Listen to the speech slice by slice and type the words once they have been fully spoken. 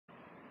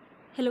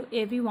Hello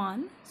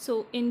everyone.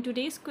 So in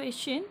today's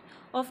question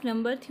of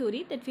number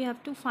theory that we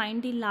have to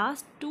find the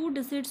last two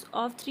digits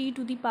of 3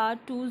 to the power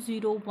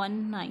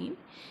 2019.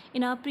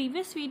 In our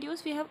previous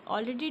videos we have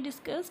already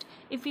discussed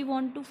if we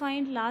want to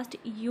find last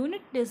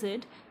unit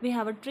digit we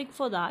have a trick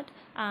for that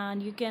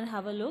and you can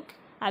have a look.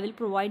 I will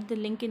provide the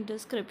link in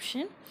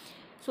description.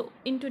 So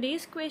in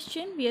today's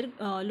question we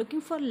are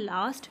looking for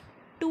last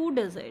two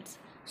digits.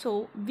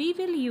 So we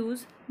will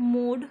use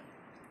mode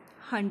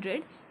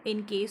 100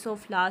 in case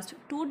of last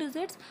two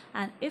digits,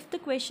 and if the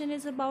question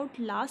is about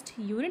last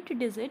unit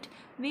digit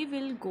we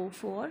will go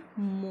for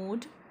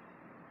mode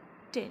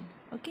 10.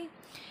 Okay,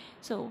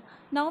 so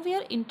now we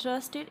are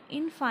interested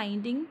in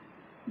finding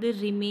the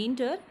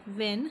remainder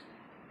when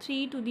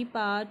 3 to the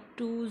power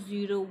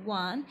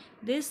 201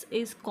 this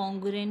is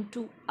congruent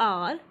to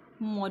r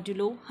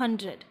modulo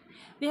 100.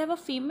 We have a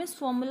famous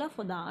formula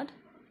for that.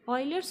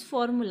 Euler's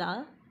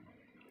formula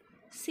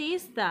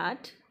says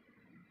that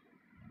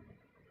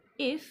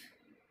if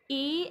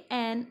a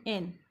and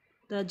n,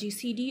 the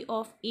GCD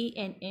of a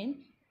and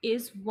n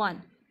is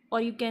 1,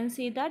 or you can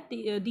say that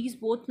these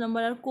both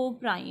numbers are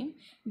co-prime,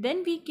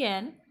 then we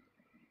can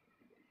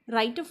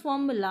write a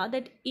formula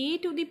that a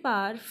to the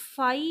power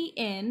phi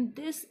n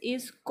this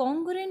is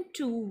congruent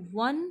to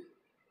 1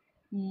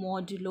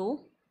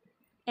 modulo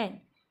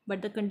n.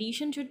 But the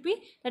condition should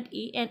be that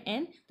a and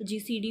n, the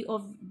GCD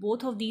of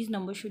both of these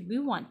numbers should be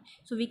 1.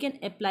 So we can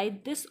apply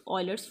this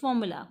Euler's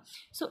formula.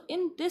 So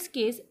in this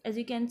case, as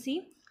you can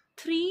see,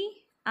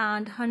 3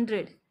 and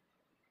 100,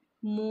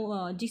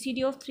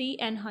 GCD of 3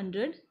 and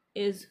 100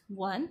 is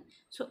 1.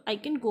 So I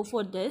can go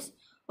for this.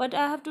 What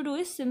I have to do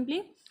is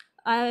simply,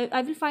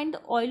 I will find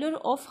the Euler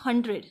of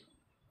 100.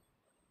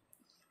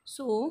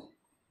 So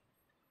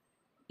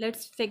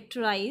let's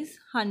factorize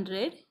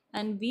 100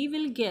 and we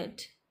will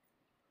get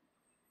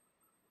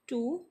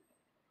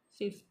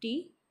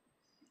 250,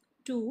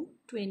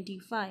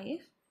 225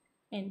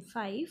 and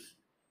 5.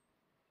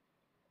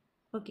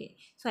 Okay,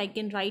 so I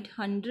can write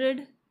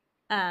 100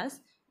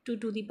 as 2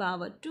 to the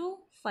power 2,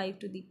 5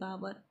 to the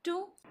power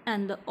 2,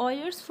 and the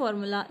Euler's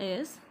formula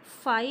is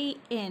phi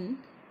n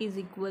is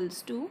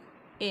equals to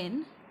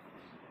n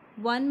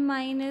 1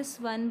 minus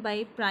 1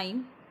 by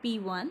prime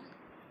p1,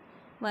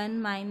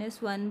 1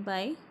 minus 1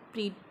 by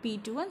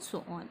p2 and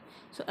so on.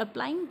 So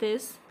applying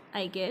this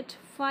I get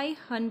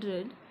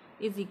 500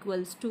 is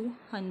equals to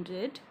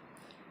 100.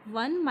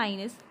 1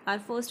 minus, our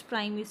first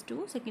prime is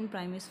 2, second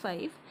prime is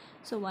 5.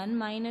 So 1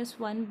 minus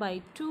 1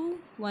 by 2,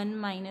 1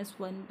 minus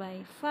 1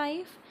 by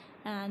 5,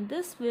 and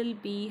this will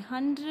be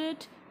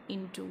 100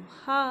 into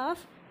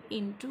half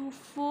into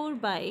 4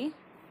 by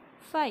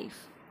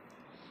 5.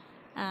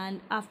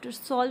 And after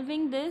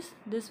solving this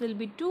will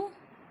be 2,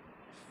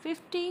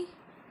 50,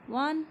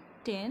 1,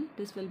 10,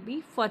 this will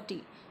be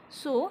 40.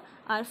 So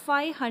our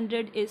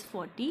 500 is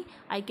 40.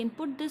 I can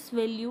put this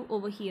value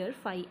over here,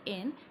 phi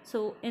n.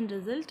 So in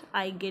result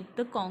I get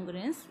the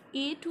congruence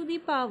a to the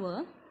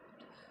power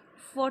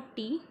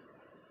 40,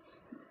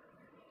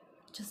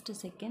 just a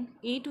second,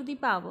 a to the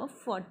power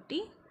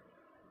 40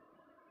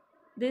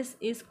 this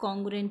is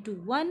congruent to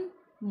 1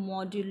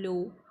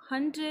 modulo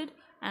 100,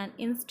 and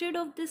instead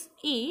of this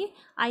a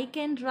I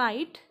can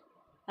write,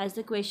 as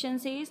the question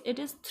says, it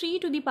is 3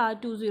 to the power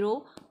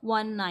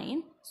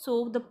 2019.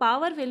 So the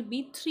power will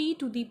be 3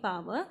 to the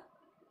power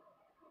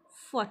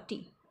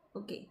 40.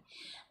 Okay.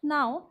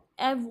 Now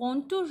I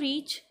want to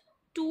reach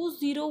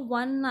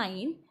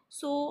 2019.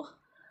 So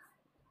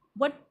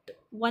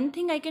one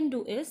thing I can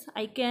do is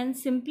I can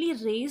simply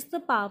raise the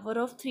power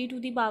of 3 to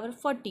the power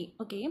 40.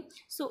 Okay.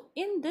 So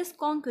in this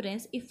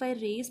congruence, if I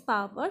raise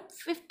power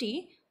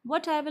 50,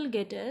 what I will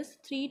get is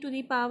 3 to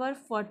the power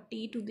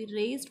 40 to the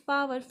raised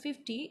power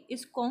 50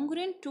 is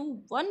congruent to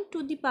 1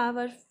 to the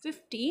power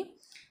 50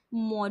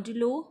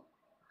 modulo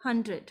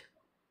 100.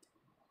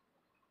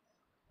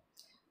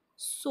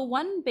 So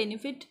one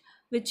benefit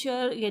which you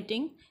are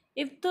getting,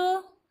 if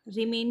the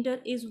remainder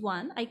is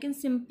 1, I can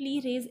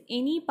simply raise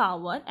any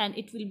power and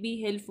it will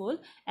be helpful.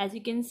 As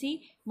you can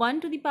see,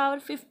 1 to the power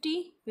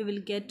 50 we will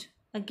get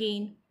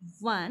again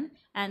 1,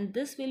 and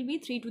this will be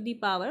 3 to the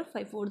power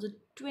 5 4 is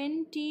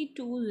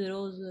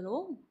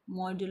 2200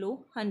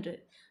 modulo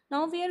 100.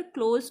 Now we are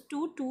close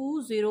to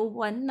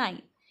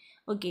 2019.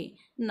 Okay,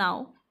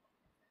 now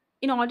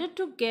in order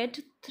to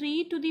get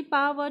 3 to the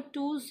power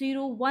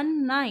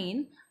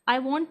 2019 I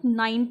want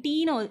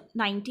 19 or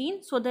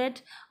 19, so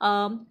that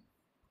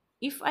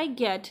if I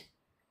get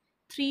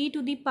 3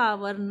 to the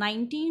power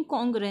 19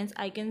 congruence,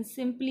 I can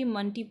simply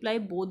multiply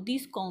both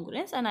these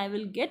congruence and I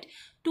will get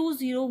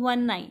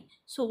 2019.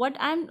 So what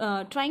I'm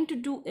trying to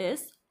do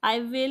is I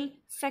will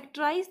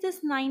factorize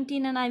this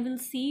 19 and I will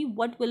see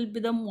what will be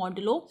the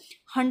modulo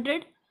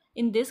 100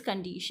 in this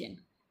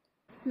condition.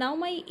 Now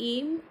my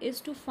aim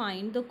is to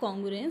find the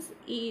congruence.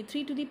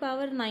 3 to the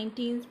power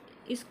 19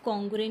 is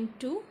congruent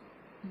to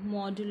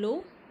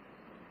modulo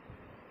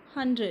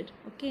 100.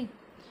 Okay.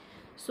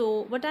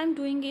 So what I'm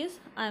doing is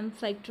I'm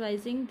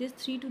factorizing this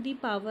 3 to the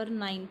power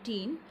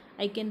 19.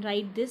 I can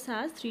write this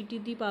as 3 to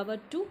the power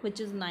 2, which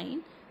is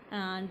 9,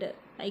 and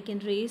I can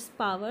raise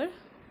power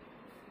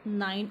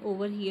 9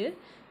 over here,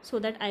 so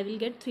that I will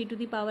get 3 to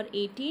the power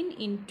 18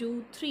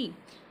 into 3.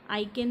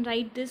 I can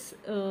write this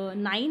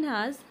 9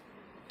 as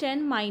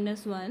 10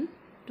 minus 1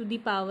 to the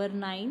power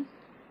 9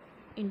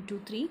 into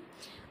 3.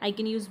 I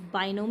can use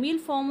binomial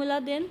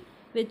formula then,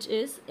 which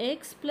is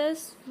x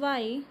plus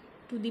y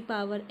to the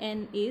power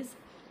n is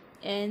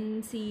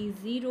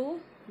nc0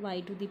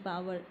 y to the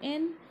power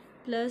n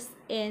plus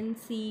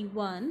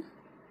nc1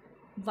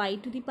 y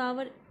to the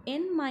power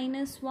n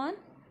minus 1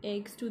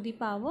 x to the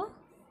power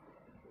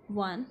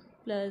 1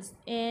 plus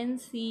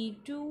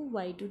nc2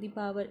 y to the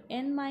power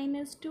n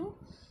minus 2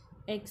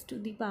 x to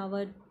the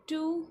power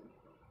 2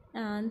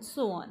 and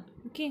so on.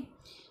 Okay,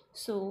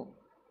 so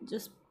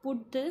just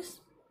put this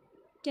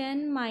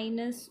 10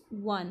 minus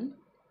 1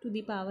 to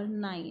the power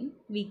 9,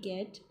 we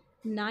get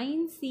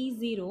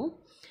 9c0.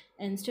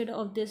 Instead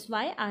of this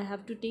y, I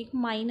have to take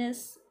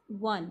minus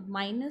 1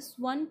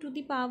 to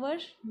the power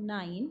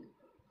 9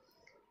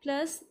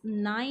 plus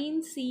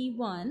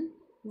 9c1.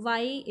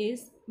 Y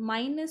is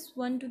minus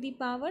 1 to the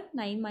power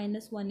 9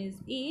 minus 1 is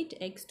 8,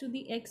 x to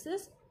the x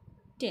is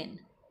 10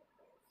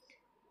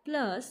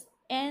 plus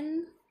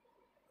n,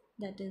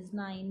 that is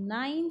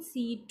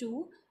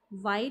 9c2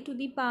 y to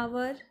the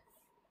power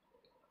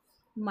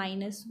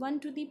minus 1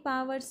 to the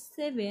power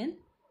 7,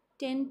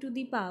 10 to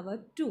the power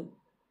 2.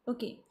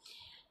 Okay,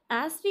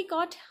 as we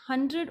got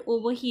 100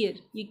 over here,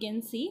 you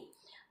can see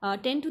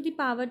 10 to the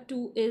power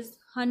 2 is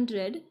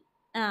 100,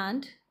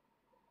 and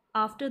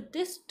after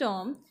this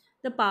term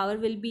the power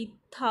will be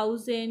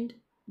 1000,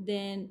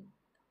 then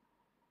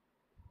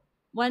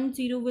 10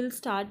 will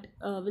start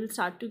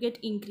to get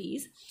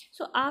increase.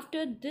 So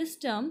after this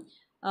term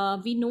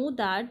we know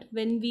that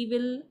when we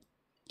will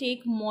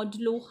take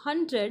modulo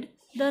 100,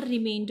 the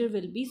remainder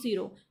will be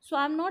 0. So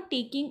I'm not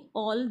taking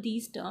all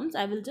these terms,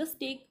 I will just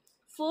take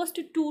first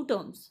two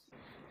terms.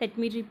 Let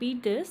me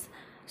repeat this.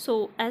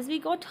 So as we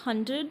got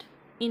 100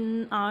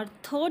 in our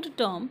third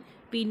term,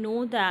 we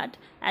know that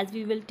as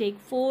we will take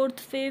fourth,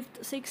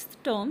 fifth, sixth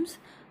terms,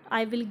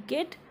 I will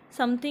get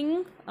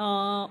something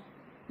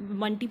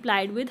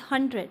multiplied with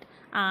 100,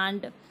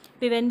 and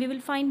when we will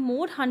find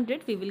more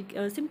 100, we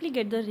will simply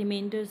get the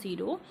remainder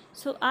 0.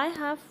 So I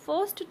have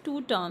first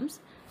two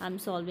terms, I'm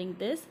solving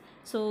this.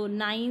 So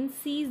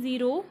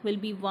 9c0 will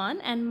be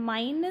 1, and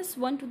minus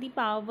 1 to the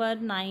power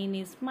 9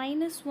 is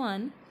minus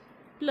 1,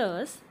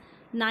 plus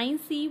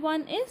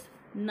 9c1 is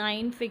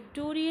 9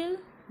 factorial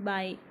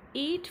by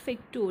 8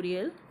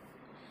 factorial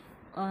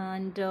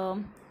and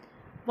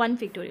 1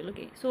 factorial.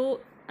 Okay,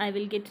 so I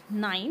will get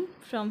 9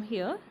 from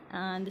here,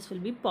 and this will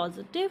be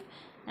positive,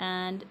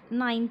 and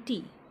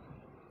 90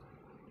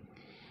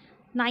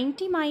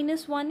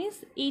 minus 1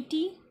 is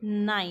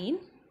 89.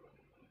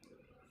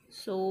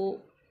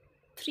 So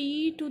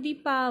 3 to the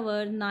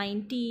power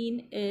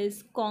 19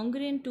 is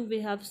congruent to, we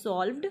have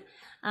solved,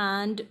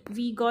 and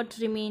we got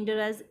remainder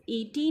as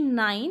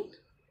 89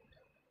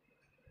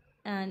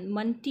 and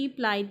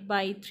multiplied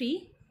by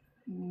 3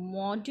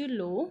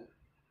 modulo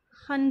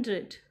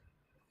 100.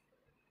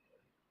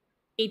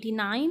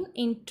 89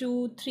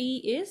 into 3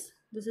 is,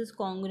 this is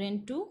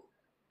congruent to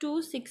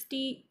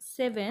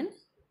 267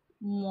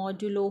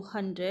 modulo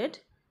 100,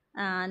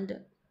 and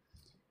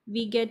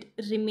we get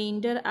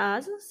remainder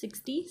as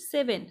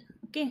 67.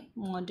 Okay,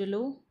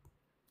 modulo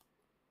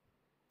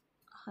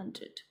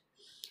 100.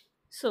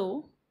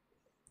 So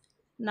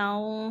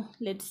now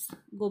let's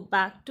go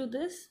back to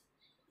this.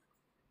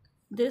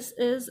 This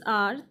is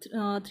our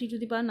 3 to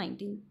the power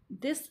 19.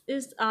 This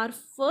is our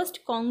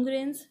first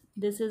congruence.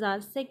 This is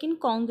our second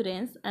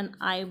congruence, and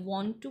I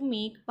want to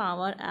make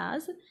power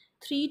as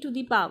 3 to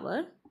the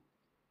power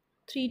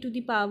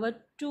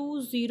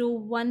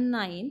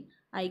 2019.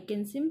 I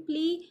can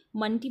simply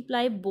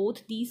multiply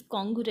both these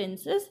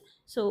congruences.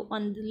 So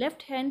on the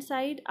left hand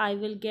side, I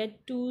will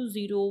get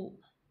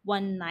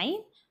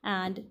 2019,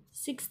 and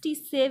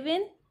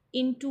 67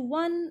 into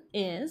 1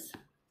 is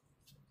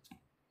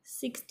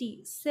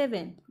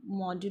 67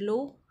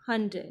 modulo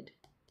 100,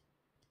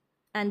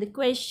 and the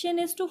question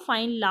is to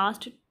find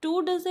last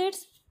two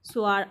digits,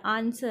 so our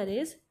answer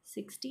is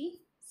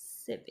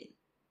 67.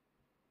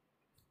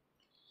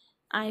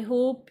 I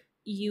hope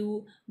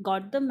you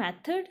got the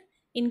method.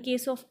 In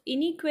case of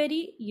any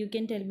query, you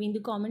can tell me in the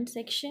comment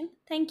section.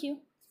 Thank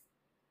you.